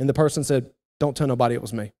awesome. And the person said, don't tell nobody it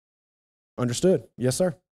was me. Understood. Yes,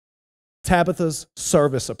 sir. Tabitha's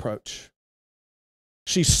service approach.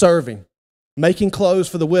 She's serving. Making clothes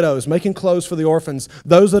for the widows, making clothes for the orphans,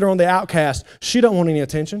 those that are on the outcast. She don't want any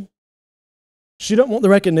attention. She don't want the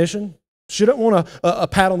recognition. She don't want a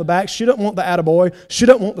pat on the back. She don't want the attaboy. She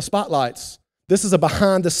don't want the spotlights. This is a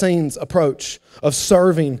behind-the-scenes approach of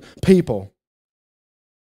serving people.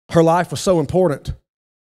 Her life was so important.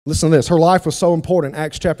 Listen to this. Her life was so important.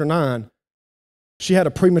 Acts chapter 9. She had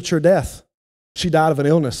a premature death. She died of an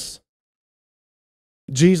illness.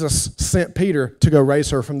 Jesus sent Peter to go raise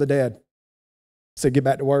her from the dead. Said, get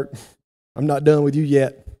back to work. I'm not done with you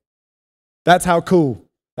yet. That's how cool.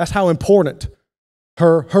 That's how important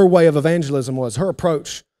her way of evangelism was, her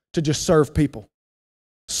approach to just serve people.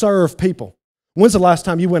 Serve people. When's the last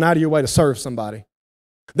time you went out of your way to serve somebody?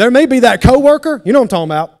 There may be that coworker, you know what I'm talking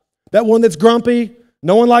about, that one that's grumpy,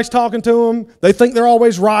 no one likes talking to them, they think they're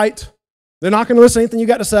always right, they're not going to listen to anything you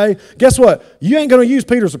got to say. Guess what? You ain't going to use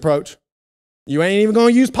Peter's approach. You ain't even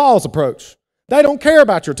going to use Paul's approach. They don't care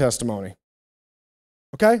about your testimony.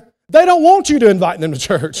 Okay? They don't want you to invite them to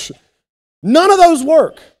church. None of those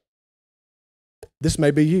work. This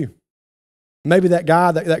may be you. Maybe that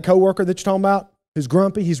guy, that coworker that you're talking about, who's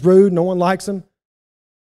grumpy, he's rude, no one likes him.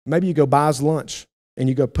 Maybe you go buy his lunch and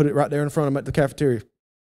you go put it right there in front of him at the cafeteria.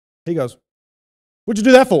 He goes, "What'd you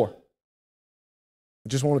do that for?" "I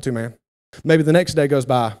just wanted to, man." Maybe the next day goes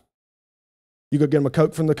by. You go get him a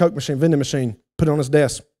Coke from the Coke machine, vending machine, put it on his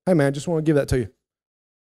desk. "Hey, man, just want to give that to you."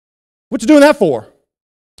 "What you doing that for?"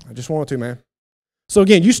 "I just wanted to, man." So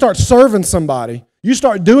again, you start serving somebody, you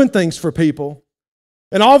start doing things for people,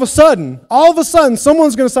 and all of a sudden,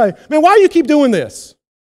 someone's going to say, "Man, why do you keep doing this?"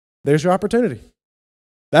 There's your opportunity.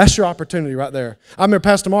 That's your opportunity right there. I remember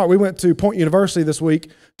Pastor Mark, we went to Point University this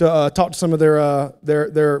week to talk to some of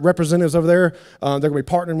their representatives over there. They're going to be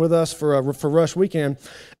partnering with us for Rush Weekend.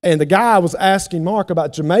 And the guy was asking Mark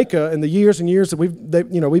about Jamaica and the years and years that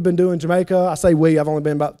we've been doing Jamaica. I say we, I've only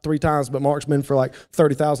been about 3 times, but Mark's been for like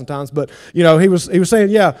 30,000 times. But he was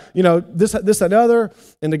saying, this, that, and other.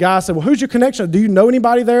 And the guy said, "Well, who's your connection? Do you know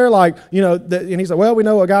anybody there?" And he said, "Well, we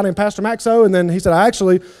know a guy named Pastor Maxo." And then he said,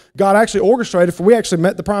 God actually orchestrated we actually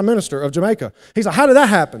met the Prime Minister of Jamaica. He said, "How did that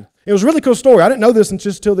happen?" It was a really cool story. I didn't know this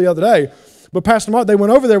until the other day. But Pastor Mark, they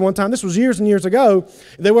went over there one time. This was years and years ago.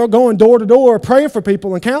 They were going door to door praying for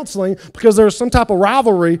people and counseling because there was some type of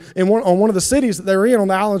rivalry on one of the cities that they were in on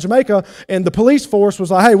the island of Jamaica. And the police force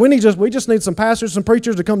was like, "Hey, we just need some pastors, some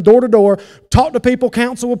preachers to come door to door, talk to people,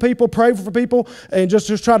 counsel with people, pray for people, and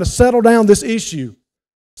just try to settle down this issue."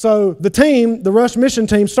 So the Rush Mission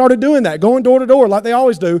team started doing that, going door to door like they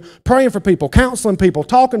always do, praying for people, counseling people,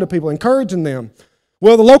 talking to people, encouraging them.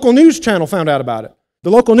 Well, the local news channel found out about it. The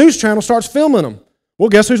local news channel starts filming them. Well,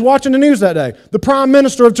 guess who's watching the news that day? The Prime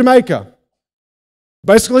Minister of Jamaica.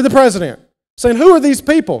 Basically the president. Saying, "Who are these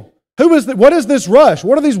people? What is this rush?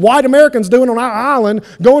 What are these white Americans doing on our island,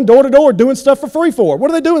 going door to door, doing stuff for free for? What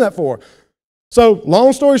are they doing that for?" So,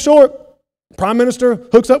 long story short, Prime Minister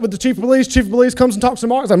hooks up with the Chief of Police. Chief of Police comes and talks to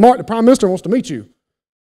Mark. He's like, "Mark, the Prime Minister wants to meet you."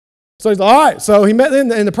 So he's like, "All right." So he met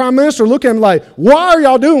them, and the Prime Minister looked at him like, "Why are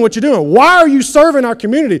y'all doing what you're doing? Why are you serving our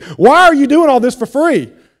community? Why are you doing all this for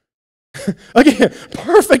free?" Again,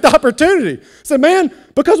 perfect opportunity. Said, "Man,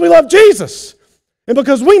 because we love Jesus. And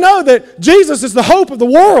because we know that Jesus is the hope of the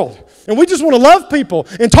world. And we just want to love people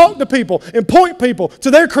and talk to people and point people to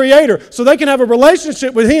their Creator so they can have a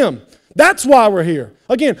relationship with Him. That's why we're here."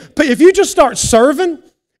 Again, if you just start serving,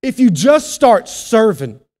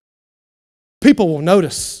 people will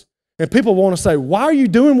notice. And people want to say, "Why are you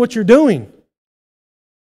doing what you're doing?"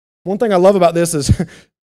 One thing I love about this is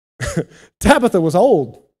Tabitha was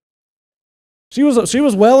old. She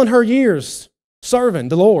was well in her years serving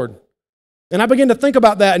the Lord. And I began to think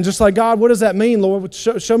about that and just like, "God, what does that mean, Lord?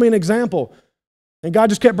 Show me an example." And God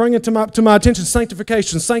just kept bringing to my attention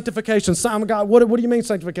sanctification. God, what do you mean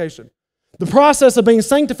sanctification? The process of being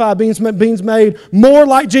sanctified means made more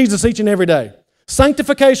like Jesus each and every day.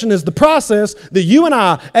 Sanctification is the process that you and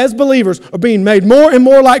I, as believers, are being made more and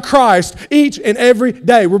more like Christ each and every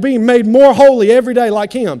day. We're being made more holy every day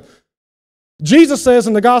like Him. Jesus says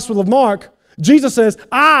in the Gospel of Mark, Jesus says,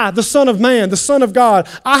 "I, the Son of Man, the Son of God,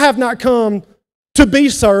 I have not come to be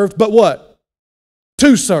served, but what?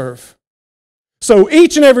 To serve." So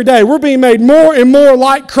each and every day, we're being made more and more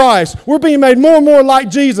like Christ. We're being made more and more like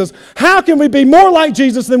Jesus. How can we be more like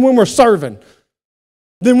Jesus than when we're serving?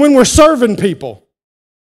 Than when we're serving people?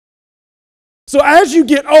 So as you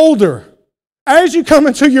get older, as you come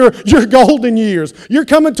into your golden years, you're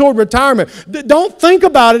coming toward retirement, don't think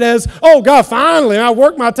about it as, "Oh God, finally I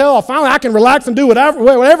worked my tail off. Finally I can relax and do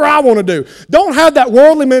whatever I want to do." Don't have that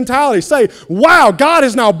worldly mentality. Say, "Wow, God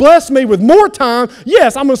has now blessed me with more time.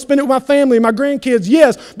 Yes, I'm going to spend it with my family and my grandkids.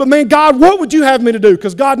 Yes, but man, God, what would you have me to do?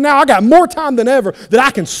 Because God, now I got more time than ever that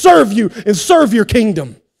I can serve you and serve your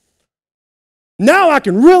kingdom. Now I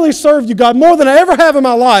can really serve you, God, more than I ever have in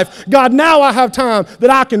my life. God, now I have time that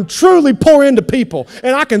I can truly pour into people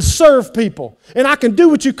and I can serve people and I can do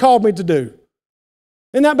what you called me to do."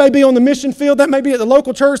 And that may be on the mission field, that may be at the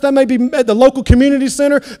local church, that may be at the local community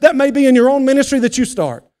center, that may be in your own ministry that you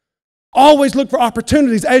start. Always look for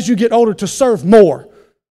opportunities as you get older to serve more.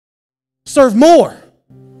 Serve more.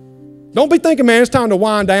 Don't be thinking, "Man, it's time to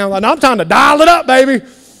wind down." Like, "I'm time to dial it up, baby.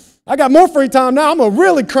 I got more free time now. I'm going to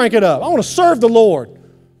really crank it up. I want to serve the Lord.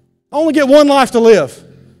 I only get one life to live."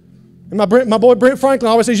 And my boy Brent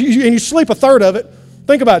Franklin always says, you sleep a third of it.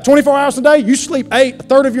 Think about it. 24 hours a day, you sleep 8, a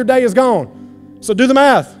third of your day is gone. So do the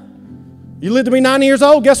math. You live to be 90 years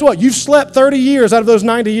old, guess what? You've slept 30 years out of those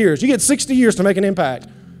 90 years. You get 60 years to make an impact.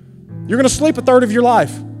 You're going to sleep a third of your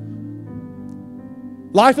life.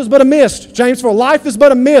 Life is but a mist. James 4, life is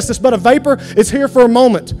but a mist. It's but a vapor. It's here for a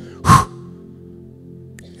moment.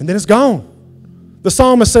 And then it's gone. The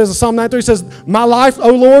psalmist says in Psalm 93, says, my life, O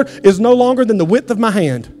Lord, is no longer than the width of my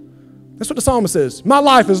hand. That's what the psalmist says. My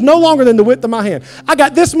life is no longer than the width of my hand. I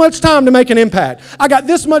got this much time to make an impact. I got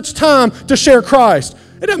this much time to share Christ.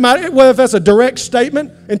 It doesn't matter whether that's a direct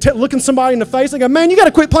statement and looking somebody in the face and go, man, you got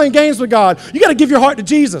to quit playing games with God. You got to give your heart to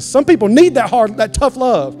Jesus. Some people need that tough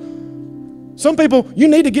love. Some people, you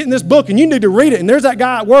need to get in this book and you need to read it. And there's that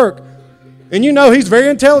guy at work. And you know he's very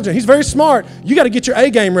intelligent. He's very smart. You got to get your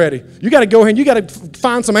A game ready. You got to go ahead and you got to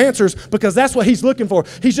find some answers because that's what he's looking for.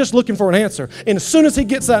 He's just looking for an answer. And as soon as he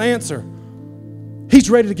gets that answer, he's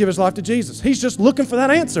ready to give his life to Jesus. He's just looking for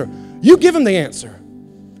that answer. You give him the answer.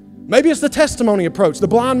 Maybe it's the testimony approach, the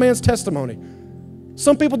blind man's testimony.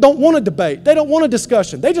 Some people don't want a debate. They don't want a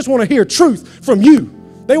discussion. They just want to hear truth from you.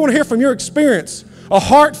 They want to hear from your experience. A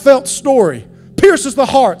heartfelt story pierces the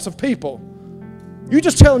hearts of people. You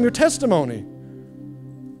just tell them your testimony.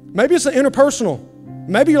 Maybe it's an interpersonal.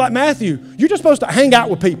 Maybe you're like Matthew. You're just supposed to hang out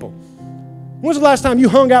with people. When's the last time you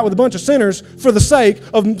hung out with a bunch of sinners for the sake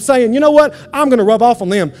of saying, you know what, I'm going to rub off on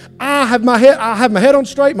them. I have my head on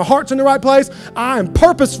straight, my heart's in the right place. I am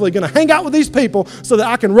purposefully going to hang out with these people so that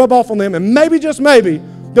I can rub off on them, and maybe, just maybe,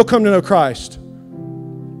 they'll come to know Christ.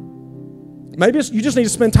 Maybe you just need to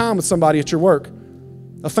spend time with somebody at your work,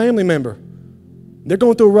 a family member. They're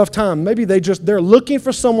going through a rough time. Maybe they're looking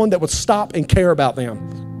for someone that would stop and care about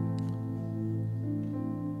them.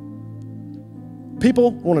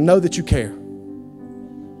 People want to know that you care.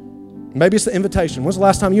 Maybe it's the invitation. When's the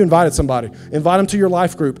last time you invited somebody? Invite them to your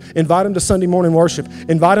life group. Invite them to Sunday morning worship.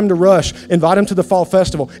 Invite them to Rush. Invite them to the fall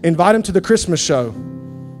festival. Invite them to the Christmas show.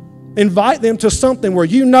 Invite them to something where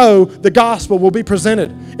you know the gospel will be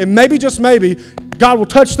presented. And maybe, just maybe, God will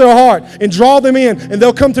touch their heart and draw them in, and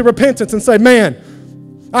they'll come to repentance and say, man,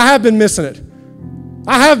 I have been missing it.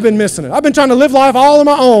 I have been missing it. I've been trying to live life all on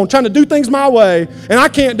my own, trying to do things my way, and I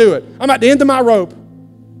can't do it. I'm at the end of my rope.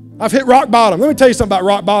 I've hit rock bottom. Let me tell you something about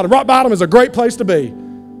rock bottom. Rock bottom is a great place to be.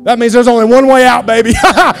 That means there's only one way out, baby.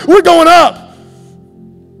 We're going up.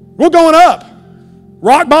 We're going up.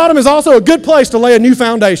 Rock bottom is also a good place to lay a new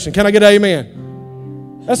foundation. Can I get an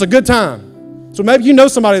amen? That's a good time. So maybe you know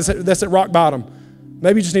somebody that's at rock bottom.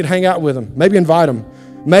 Maybe you just need to hang out with them. Maybe invite them.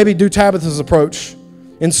 Maybe do Tabitha's approach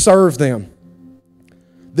and serve them.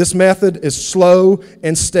 This method is slow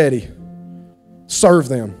and steady. Serve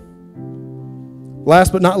them.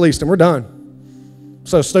 Last but not least, and we're done.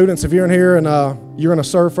 So students, if you're in here and you're going to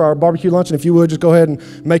serve for our barbecue luncheon, if you would, just go ahead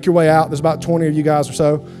and make your way out. There's about 20 of you guys or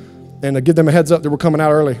so. And give them a heads up that we're coming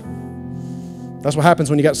out early. That's what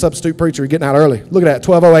happens when you got a substitute preacher. You're getting out early. Look at that,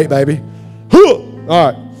 12:08, baby.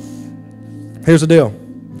 All right. Here's the deal.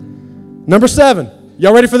 Number 7.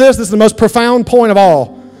 Y'all ready for this? This is the most profound point of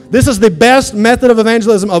all. This is the best method of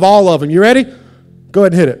evangelism of all of them. You ready? Go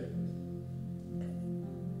ahead and hit it.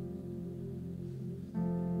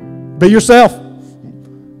 Be yourself.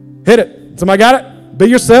 Hit it. Somebody got it? Be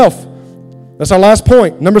yourself. That's our last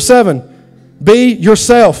point. Number 7. Be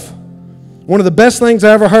yourself. One of the best things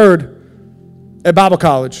I ever heard at Bible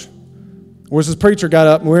college was this preacher got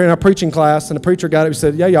up, and we were in our preaching class, and the preacher got up and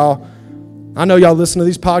said, yeah, y'all, I know y'all listen to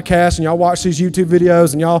these podcasts, and y'all watch these YouTube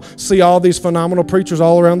videos, and y'all see all these phenomenal preachers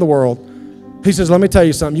all around the world. He says, let me tell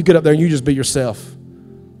you something. You get up there and you just be yourself.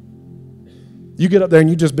 You get up there and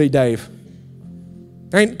you just be Dave.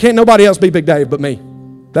 Can't nobody else be Big Dave but me.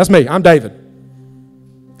 That's me. I'm David.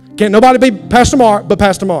 Can't nobody be Pastor Mark but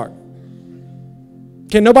Pastor Mark.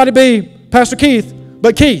 Can't nobody be Pastor Keith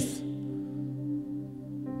but Keith.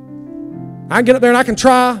 I can get up there and I can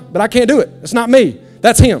try, but I can't do it. It's not me.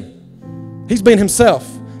 That's him. He's being himself.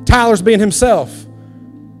 Tyler's being himself.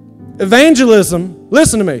 Evangelism,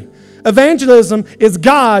 listen to me. Evangelism is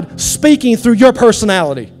God speaking through your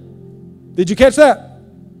personality. Did you catch that?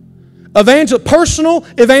 Personal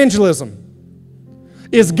evangelism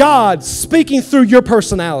is God speaking through your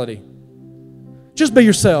personality. Just be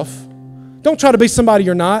yourself. Don't try to be somebody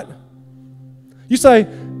you're not. You say,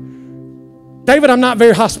 David, I'm not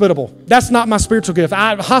very hospitable. That's not my spiritual gift.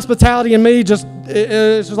 Hospitality in me, it's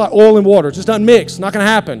just like oil and water. It just doesn't mix. It's not going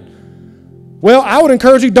to happen. Well, I would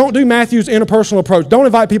encourage you, don't do Matthew's interpersonal approach. Don't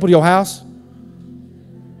invite people to your house.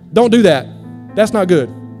 Don't do that. That's not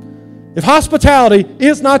good. If hospitality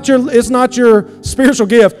is not your spiritual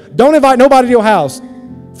gift, don't invite nobody to your house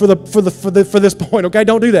for this point, okay?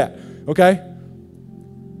 Don't do that, okay?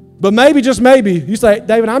 But maybe, just maybe, you say,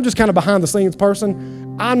 David, I'm just kind of behind the scenes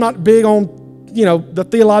person. I'm not big on, the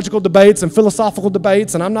theological debates and philosophical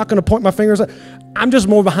debates, and I'm not going to point my fingers at. I'm just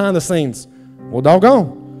more behind the scenes. Well,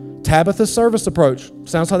 doggone. Tabitha's service approach.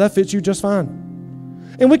 Sounds like that fits you just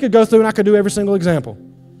fine. And we could go through and I could do every single example.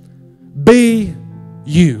 Be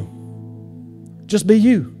you. Just be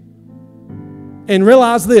you. And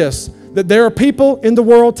realize this, that there are people in the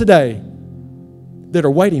world today that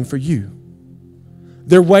are waiting for you.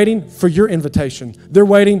 They're waiting for your invitation. They're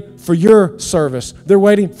waiting for your service. They're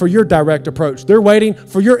waiting for your direct approach. They're waiting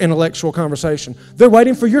for your intellectual conversation. They're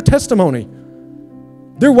waiting for your testimony.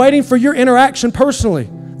 They're waiting for your interaction personally.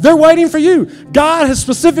 They're waiting for you. God has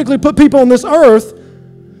specifically put people on this earth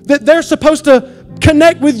that they're supposed to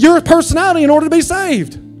connect with your personality in order to be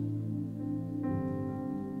saved.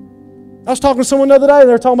 I was talking to someone the other day.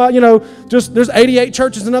 They were talking about, there's 88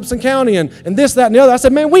 churches in Upson County and this, that, and the other. I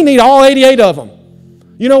said, man, we need all 88 of them.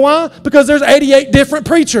 You know why? Because there's 88 different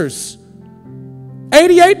preachers.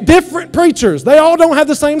 88 different preachers. They all don't have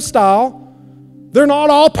the same style. They're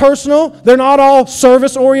not all personal. They're not all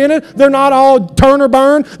service-oriented. They're not all turn or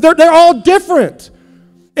burn. They're all different.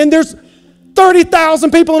 And there's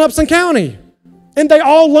 30,000 people in Upson County. And they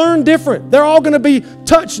all learn different. They're all going to be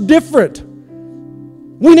touched different.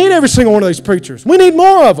 We need every single one of these preachers. We need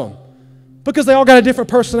more of them because they all got a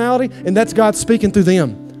different personality, and that's God speaking through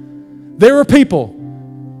them. There are people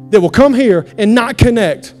that will come here and not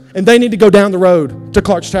connect, and they need to go down the road to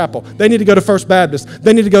Clark's Chapel. They need to go to First Baptist.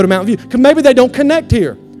 They need to go to Mountain View because maybe they don't connect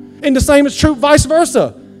here. And the same is true vice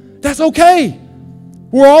versa. That's okay.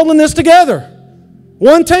 We're all in this together.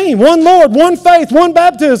 One team, one Lord, one faith, one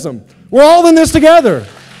baptism. We're all in this together.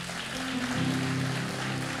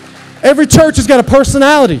 Every church has got a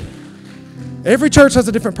personality. Every church has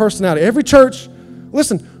a different personality. Every church,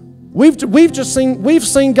 listen, we've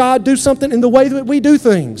seen God do something in the way that we do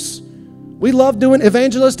things. We love doing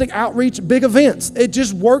evangelistic outreach, big events. It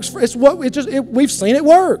just works. We've seen it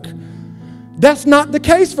work. That's not the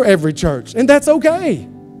case for every church, and that's okay.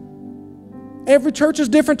 Every church is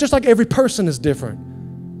different, just like every person is different.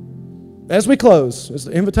 As we close, as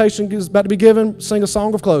the invitation is about to be given, sing a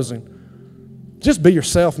song of closing. Just be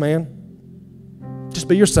yourself, man. Just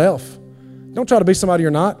be yourself. Don't try to be somebody you're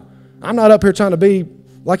not. I'm not up here trying to be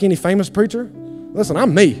like any famous preacher. Listen,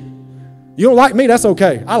 I'm me. You don't like me, that's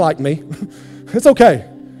okay. I like me. It's okay.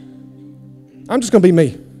 I'm just going to be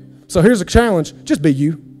me. So here's a challenge. Just be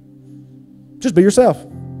you. Just be yourself.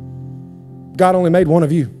 God only made one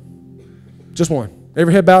of you. Just one.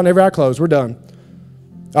 Every head bowed and every eye closed. We're done.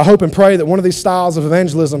 I hope and pray that one of these styles of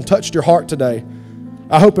evangelism touched your heart today.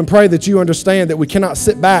 I hope and pray that you understand that we cannot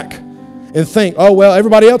sit back and think, oh, well,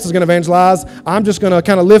 everybody else is going to evangelize. I'm just going to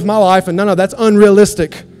kind of live my life. And no, that's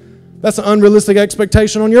unrealistic. That's an unrealistic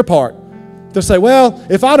expectation on your part. To say, well,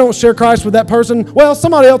 if I don't share Christ with that person, well,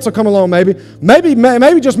 somebody else will come along maybe.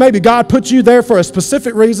 Maybe, just maybe, God put you there for a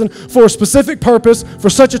specific reason, for a specific purpose, for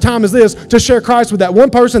such a time as this, to share Christ with that one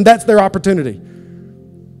person. That's their opportunity.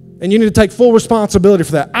 And you need to take full responsibility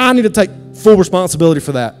for that. I need to take full responsibility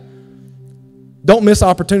for that. Don't miss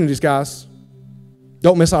opportunities, guys.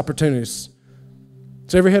 Don't miss opportunities.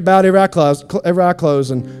 So every head bowed, every eye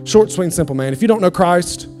closed, and short, sweet, and simple, man. If you don't know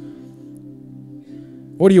Christ,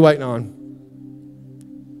 what are you waiting on?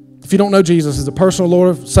 If you don't know Jesus as the personal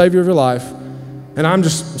Lord and Savior of your life, and I'm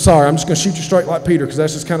just going to shoot you straight like Peter because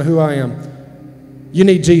that's just kind of who I am. You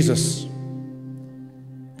need Jesus.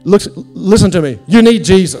 Listen to me. You need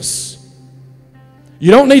Jesus. You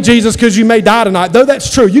don't need Jesus because you may die tonight. Though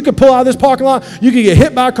that's true. You could pull out of this parking lot, you could get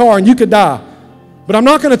hit by a car, and you could die. But I'm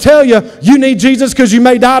not going to tell you you need Jesus because you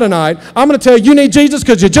may die tonight. I'm going to tell you need Jesus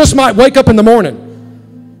because you just might wake up in the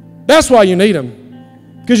morning. That's why you need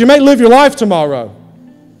Him. Because you may live your life tomorrow.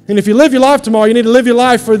 And if you live your life tomorrow, you need to live your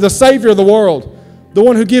life for the Savior of the world, the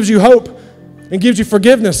one who gives you hope and gives you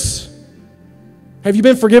forgiveness. Have you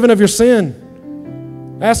been forgiven of your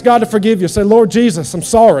sin? Ask God to forgive you. Say, Lord Jesus, I'm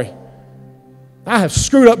sorry. I have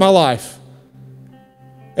screwed up my life.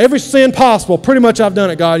 Every sin possible, pretty much I've done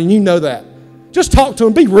it, God, and you know that. Just talk to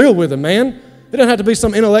Him. Be real with Him, man. It doesn't have to be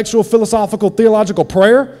some intellectual, philosophical, theological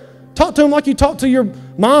prayer. Talk to Him like you talk to your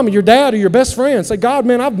mom or your dad or your best friend. Say, God,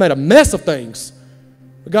 man, I've made a mess of things.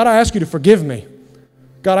 But God, I ask you to forgive me.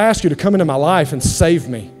 God, I ask you to come into my life and save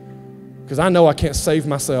me because I know I can't save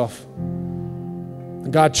myself.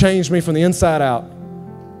 And God, change me from the inside out.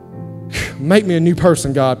 Make me a new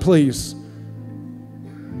person, God, please.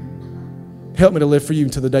 Help me to live for you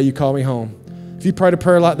until the day you call me home. If you prayed a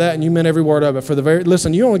prayer like that and you meant every word of it,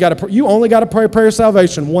 listen, you only got to pray a prayer of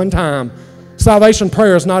salvation one time. Salvation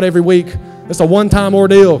prayer is not every week. It's a one-time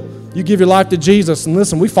ordeal. You give your life to Jesus. And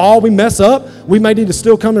listen, we fall, we mess up. We may need to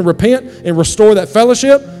still come and repent and restore that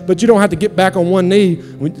fellowship, but you don't have to get back on one knee.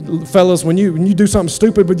 Fellas, when you do something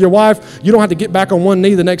stupid with your wife, you don't have to get back on one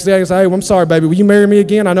knee the next day and say, hey, well, I'm sorry, baby, will you marry me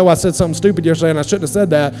again? I know I said something stupid yesterday and I shouldn't have said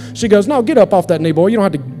that. She goes, no, get up off that knee, boy. You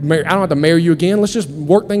don't have to I don't have to marry you again. Let's just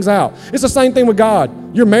work things out. It's the same thing with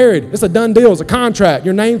God. You're married. It's a done deal. It's a contract.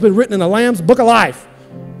 Your name's been written in the Lamb's book of life.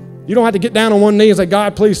 You don't have to get down on one knee and say,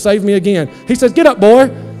 God, please save me again. He says, get up,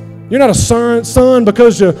 boy. You're not a son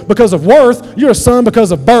because of worth. You're a son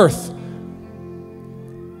because of birth.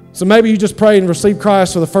 So maybe you just prayed and received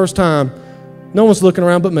Christ for the first time. No one's looking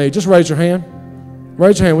around but me. Just raise your hand.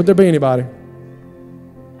 Raise your hand. Would there be anybody?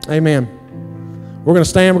 Amen. We're going to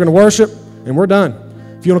stand. We're going to worship, and we're done.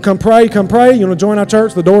 If you want to come pray, come pray. You want to join our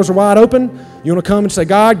church, the doors are wide open. You want to come and say,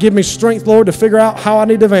 God, give me strength, Lord, to figure out how I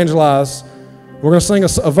need to evangelize. We're going to sing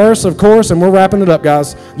a verse, of course, and we're wrapping it up,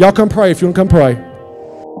 guys. Y'all come pray if you want to come pray.